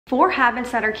4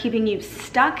 habits that are keeping you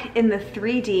stuck in the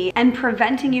 3D and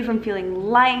preventing you from feeling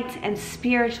light and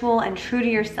spiritual and true to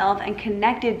yourself and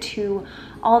connected to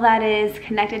all that is,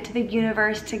 connected to the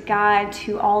universe, to God,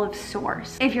 to all of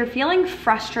source. If you're feeling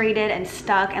frustrated and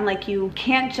stuck and like you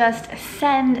can't just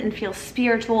ascend and feel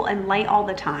spiritual and light all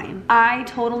the time, I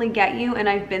totally get you, and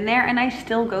I've been there and I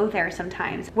still go there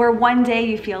sometimes, where one day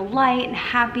you feel light and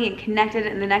happy and connected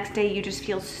and the next day you just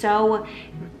feel so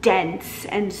dense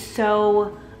and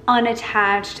so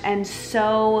unattached and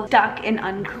so stuck and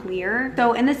unclear.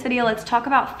 So in this video, let's talk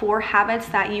about 4 habits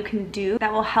that you can do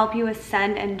that will help you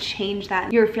ascend and change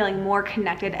that you're feeling more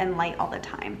connected and light all the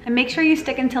time. And make sure you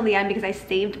stick until the end because I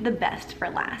saved the best for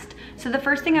last. So the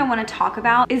first thing I want to talk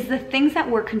about is the things that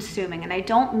we're consuming. And I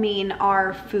don't mean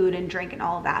our food and drink and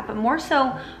all of that, but more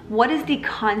so, what is the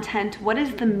content, what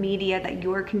is the media that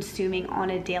you're consuming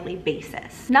on a daily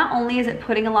basis? Not only is it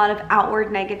putting a lot of outward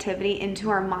negativity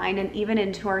into our mind and even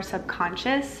into our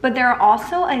subconscious, but there are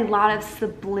also a lot of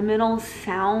subliminal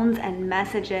sounds and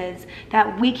messages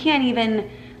that we can't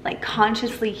even like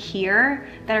consciously hear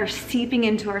that are seeping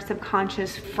into our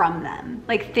subconscious from them.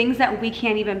 Like things that we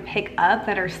can't even pick up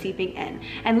that are seeping in.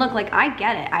 And look, like I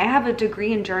get it. I have a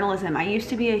degree in journalism. I used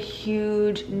to be a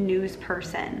huge news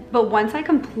person. But once I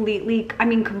completely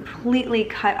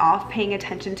cut off paying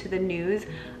attention to the news,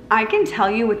 I can tell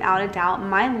you without a doubt,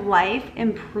 my life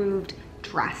improved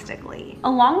drastically.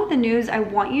 Along with the news, I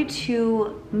want you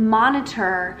to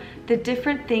monitor the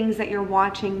different things that you're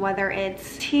watching, whether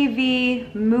it's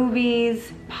TV,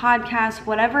 movies, podcasts,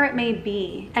 whatever it may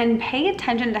be, and pay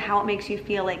attention to how it makes you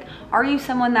feel. Like, are you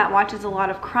someone that watches a lot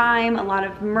of crime, a lot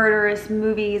of murderous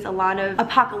movies, a lot of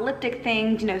apocalyptic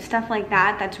things, you know, stuff like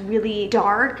that, that's really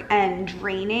dark and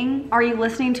draining? Are you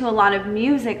listening to a lot of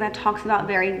music that talks about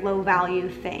very low value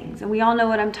things? And we all know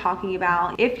what I'm talking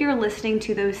about. If you're listening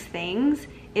to those things,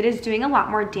 it is doing a lot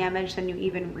more damage than you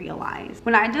even realize.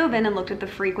 When I dove in and looked at the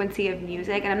frequency of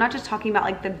music, and I'm not just talking about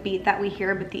like the beat that we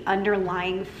hear, but the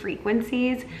underlying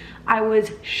frequencies, I was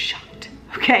shocked.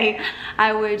 Okay,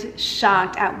 I was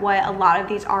shocked at what a lot of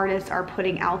these artists are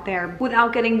putting out there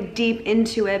without getting deep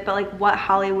into it, but like what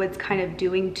Hollywood's kind of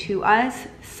doing to us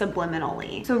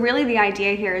subliminally. So really the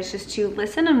idea here is just to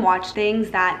listen and watch things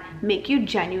that make you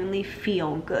genuinely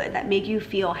feel good, that make you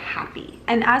feel happy.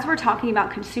 And as we're talking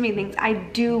about consuming things, I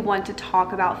do want to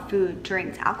talk about food,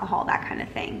 drinks, alcohol, that kind of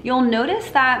thing. You'll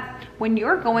notice that when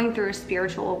you're going through a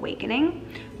spiritual awakening,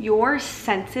 your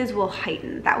senses will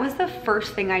heighten. That was the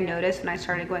first thing I noticed when I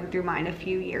started going through mine a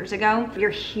few years ago. Your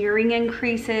hearing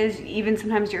increases, even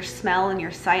sometimes your smell and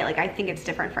your sight. Like I think it's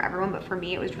different for everyone, but for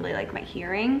me, it was really like my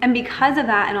hearing. And because of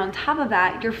that, and on top of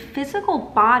that, your physical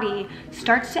body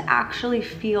starts to actually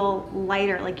feel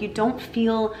lighter. Like you don't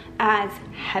feel as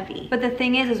heavy. But the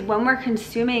thing is when we're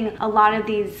consuming a lot of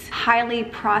these highly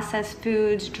processed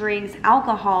foods, drinks,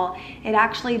 alcohol, it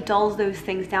actually dulls those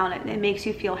things down. It makes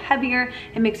you feel heavier.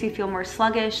 It makes you feel more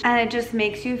sluggish, and it just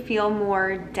makes you feel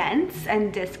more dense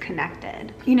and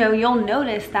disconnected. You know, you'll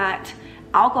notice that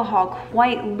alcohol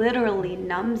quite literally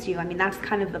numbs you. I mean, that's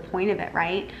kind of the point of it,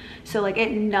 right? So like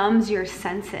it numbs your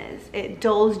senses, it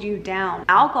dulls you down.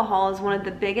 Alcohol is one of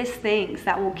the biggest things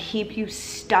that will keep you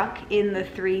stuck in the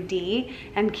 3D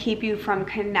and keep you from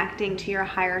connecting to your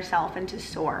higher self and to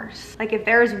source. Like if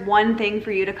there's one thing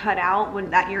for you to cut out when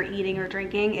that you're eating or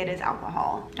drinking, it is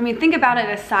alcohol. I mean, think about it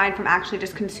aside from actually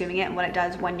just consuming it and what it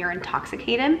does when you're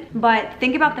intoxicated, but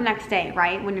think about the next day,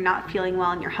 right? When you're not feeling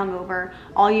well and you're hungover,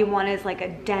 all you want is like a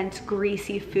dense,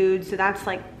 greasy food. So that's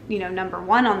like, you know, number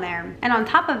 1 on there. And on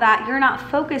top of that, you're not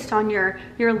focused on your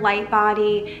light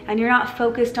body, and you're not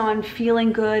focused on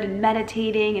feeling good and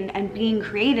meditating and being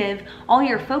creative. All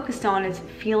you're focused on is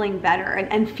feeling better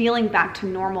and feeling back to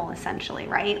normal, essentially,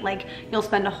 right? Like you'll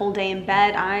spend a whole day in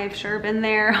bed. I've sure been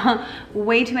there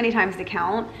way too many times to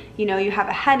count. You know, you have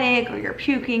a headache or you're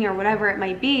puking or whatever it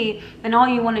might be, and all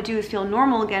you want to do is feel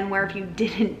normal again, where if you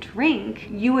didn't drink,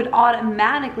 you would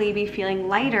automatically be feeling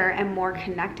lighter and more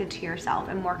connected to yourself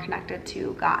and more connected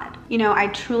to God. You know, I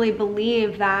truly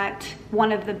believe that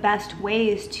one of the best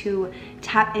ways to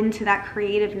tap into that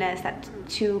creativeness, that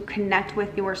to connect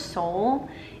with your soul,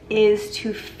 is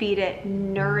to feed it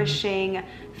nourishing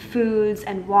foods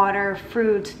and water,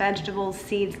 fruits, vegetables,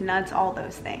 seeds, nuts, all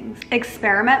those things.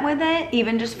 Experiment with it,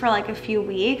 even just for like a few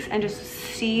weeks, and just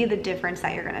see the difference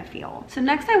that you're gonna feel. So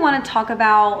next I wanna talk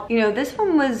about, you know, this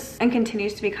one was and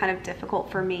continues to be kind of difficult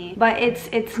for me, but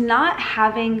it's not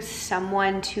having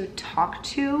someone to talk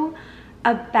to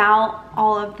about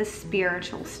all of the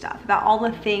spiritual stuff, about all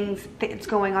the things that's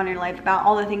going on in your life, about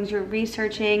all the things you're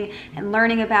researching and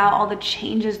learning about, all the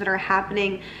changes that are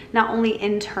happening, not only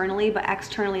internally, but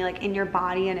externally, like in your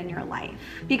body and in your life.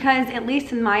 Because at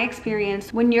least in my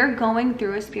experience, when you're going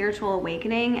through a spiritual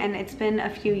awakening, and it's been a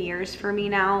few years for me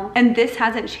now, and this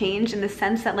hasn't changed in the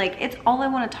sense that like, it's all I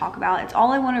want to talk about. It's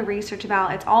all I want to research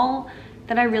about. It's all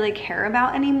that I really care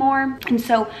about anymore. And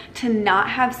so to not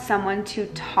have someone to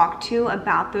talk to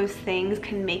about those things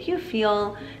can make you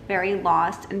feel very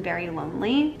lost and very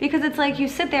lonely, because it's like you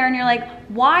sit there and you're like,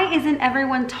 why isn't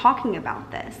everyone talking about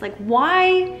this? Like,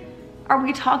 why are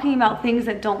we talking about things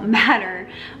that don't matter?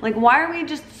 Like, why are we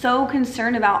just so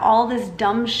concerned about all this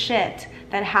dumb shit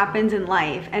that happens in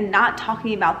life and not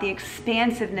talking about the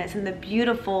expansiveness and the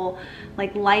beautiful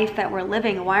like life that we're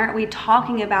living? Why aren't we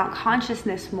talking about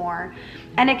consciousness more?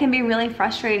 And it can be really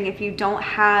frustrating if you don't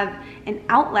have an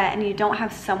outlet and you don't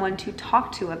have someone to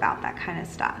talk to about that kind of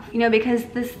stuff, you know, because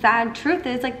the sad truth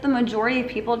is like the majority of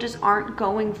people just aren't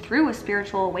going through a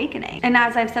spiritual awakening. And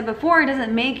as I've said before, it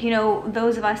doesn't make, you know,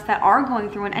 those of us that are going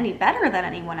through it any better than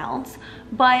anyone else,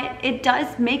 but it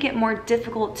does make it more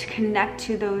difficult to connect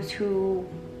to those who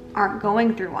aren't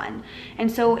going through one. And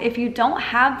so if you don't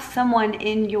have someone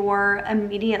in your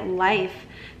immediate life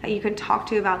that you can talk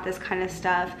to about this kind of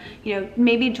stuff, you know,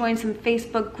 maybe join some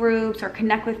Facebook groups or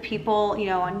connect with people, you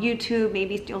know, on YouTube.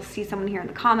 Maybe you'll see someone here in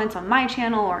the comments on my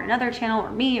channel or another channel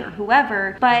or me or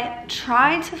whoever, but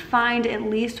try to find at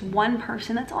least one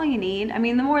person. That's all you need. I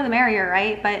mean, the more the merrier,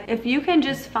 right? But if you can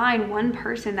just find one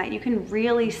person that you can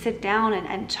really sit down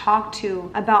and talk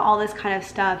to about all this kind of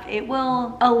stuff, it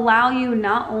will allow you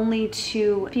not only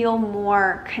to feel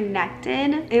more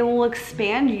connected, it will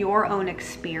expand your own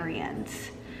experience.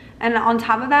 And on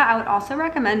top of that, I would also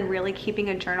recommend really keeping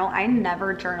a journal. I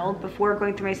never journaled before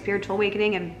going through my spiritual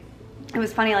awakening, and it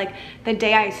was funny, like the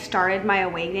day I started my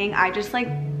awakening, I just like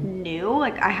knew,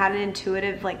 like I had an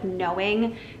intuitive like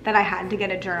knowing that I had to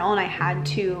get a journal and I had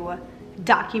to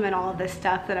document all of this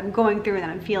stuff that I'm going through and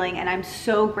that I'm feeling. And I'm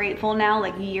so grateful now,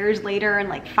 like years later and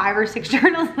like 5 or 6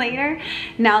 journals later,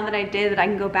 now that I did, that I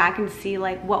can go back and see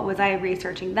like what was I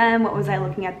researching then, what was I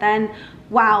looking at then.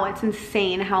 Wow, it's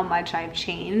insane how much I've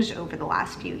changed over the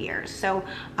last few years. So,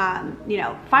 you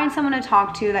know, find someone to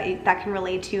talk to that can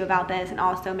relate to you about this, and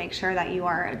also make sure that you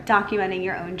are documenting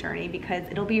your own journey, because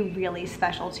it'll be really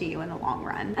special to you in the long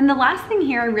run. And the last thing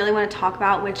here I really want to talk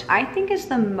about, which I think is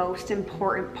the most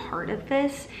important part of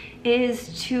this,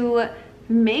 is to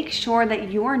make sure that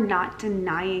you're not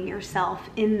denying yourself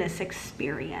in this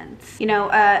experience. You know,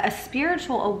 a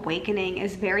spiritual awakening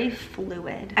is very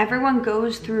fluid. Everyone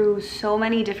goes through so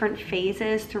many different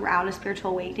phases throughout a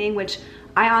spiritual awakening, which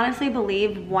I honestly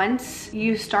believe once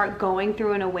you start going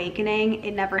through an awakening,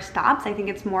 it never stops. I think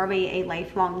it's more of a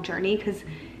lifelong journey, because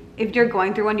if you're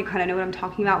going through one, you kind of know what I'm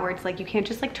talking about, where it's like you can't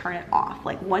just like turn it off.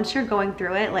 Like once you're going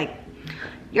through it, like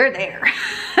you're there.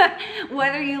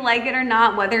 Whether you like it or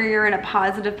not, whether you're in a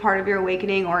positive part of your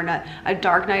awakening or in a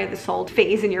dark night of the soul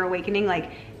phase in your awakening,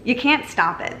 like you can't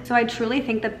stop it. So I truly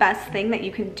think the best thing that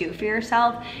you can do for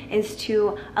yourself is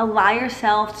to allow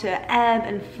yourself to ebb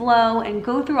and flow and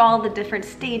go through all the different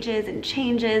stages and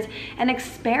changes and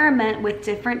experiment with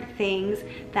different things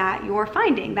that you're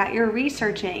finding, that you're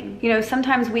researching. You know,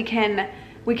 sometimes we can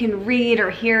read or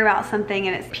hear about something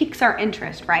and it piques our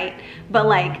interest, right? But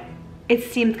like, it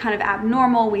seems kind of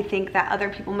abnormal. We think that other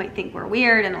people might think we're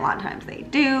weird, and a lot of times they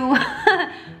do.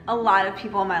 A lot of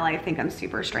people in my life think I'm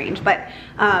super strange, but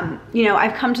you know,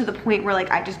 I've come to the point where like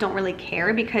I just don't really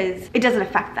care, because it doesn't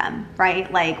affect them,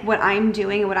 right? Like what I'm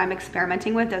doing and what I'm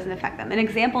experimenting with doesn't affect them. An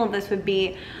example of this would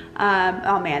be,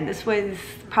 oh man, this was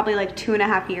probably like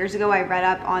 2.5 years ago. I read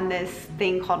up on this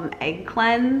thing called an egg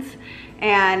cleanse,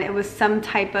 and it was some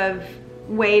type of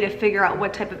way to figure out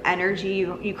what type of energy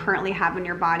you currently have in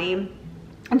your body.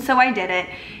 And so I did it,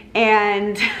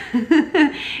 and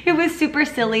it was super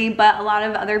silly, but a lot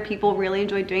of other people really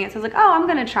enjoyed doing it. So I was like, oh, I'm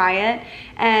gonna try it.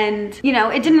 And you know,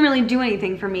 it didn't really do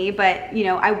anything for me, but you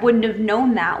know, I wouldn't have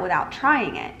known that without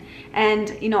trying it.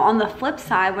 And you know, on the flip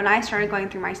side, when I started going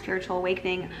through my spiritual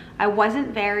awakening, I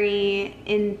wasn't very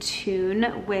in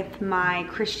tune with my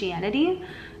Christianity.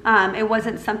 It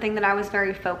wasn't something that I was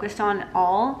very focused on at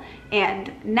all.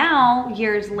 And now,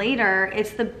 years later,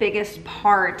 it's the biggest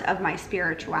part of my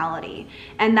spirituality.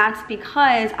 And that's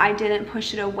because I didn't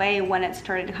push it away when it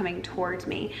started coming towards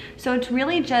me. So it's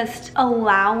really just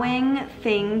allowing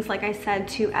things, like I said,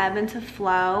 to ebb and to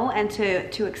flow, and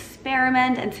to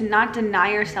experiment, and to not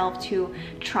deny yourself to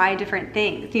try different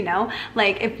things, you know?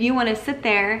 Like if you want to sit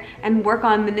there and work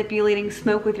on manipulating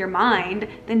smoke with your mind,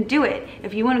 then do it.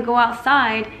 If you want to go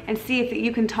outside and see if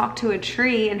you can talk to a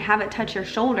tree and have it touch your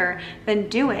shoulder, then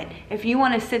do it. If you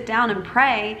want to sit down and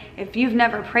pray, if you've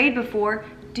never prayed before,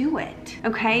 do it,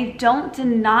 okay? Don't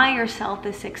deny yourself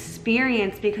this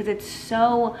experience because it's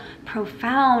so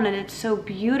profound and it's so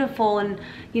beautiful, and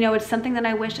you know, it's something that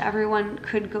I wish everyone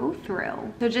could go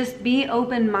through. So just be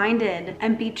open-minded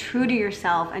and be true to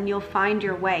yourself, and you'll find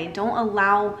your way. Don't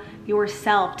allow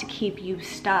yourself to keep you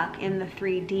stuck in the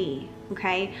 3D.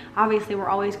 Okay, obviously we're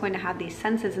always going to have these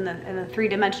senses in the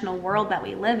three-dimensional world that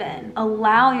we live in.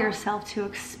 Allow yourself to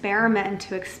experiment and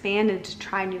to expand and to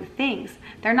try new things.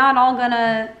 They're not all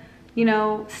gonna, you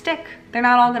know, stick. They're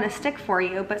not all gonna stick for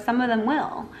you, but some of them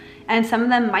will. And some of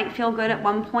them might feel good at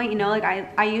one point. You know, like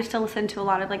I used to listen to a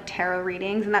lot of like tarot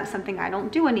readings, and that's something I don't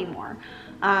do anymore.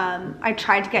 I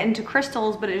tried to get into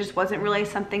crystals, but it just wasn't really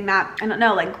something that, I don't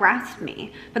know, like grasped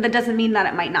me. But that doesn't mean that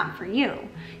it might not for you.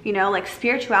 You know, like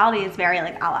spirituality is very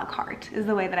like a la carte is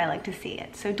the way that I like to see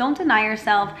it. So don't deny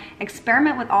yourself,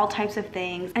 experiment with all types of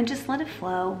things, and just let it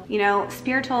flow. You know,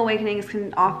 spiritual awakenings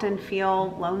can often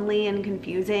feel lonely and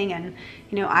confusing, and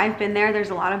you know, I've been there. There's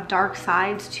a lot of dark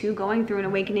sides to going through an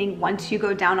awakening once you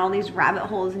go down all these rabbit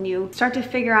holes and you start to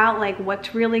figure out like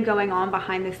what's really going on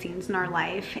behind the scenes in our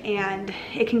life, and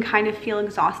it can kind of feel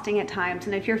exhausting at times.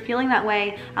 And if you're feeling that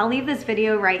way, I'll leave this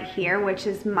video right here, which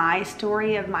is my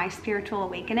story of my spiritual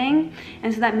awakening,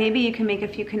 and so that maybe you can make a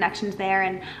few connections there.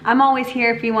 And I'm always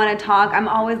here if you want to talk. I'm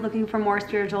always looking for more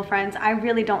spiritual friends. I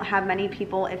really don't have many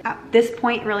people at this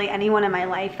point, really anyone in my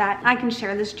life that I can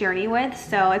share this journey with,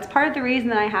 so it's part of the reason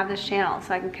that I have this channel,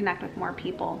 so I can connect with more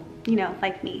people, you know,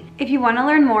 like me. If you want to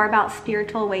learn more about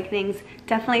spiritual awakenings,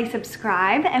 definitely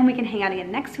subscribe, and we can hang out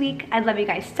again next week. I love you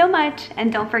guys so much,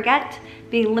 and don't forget,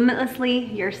 be limitlessly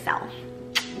yourself.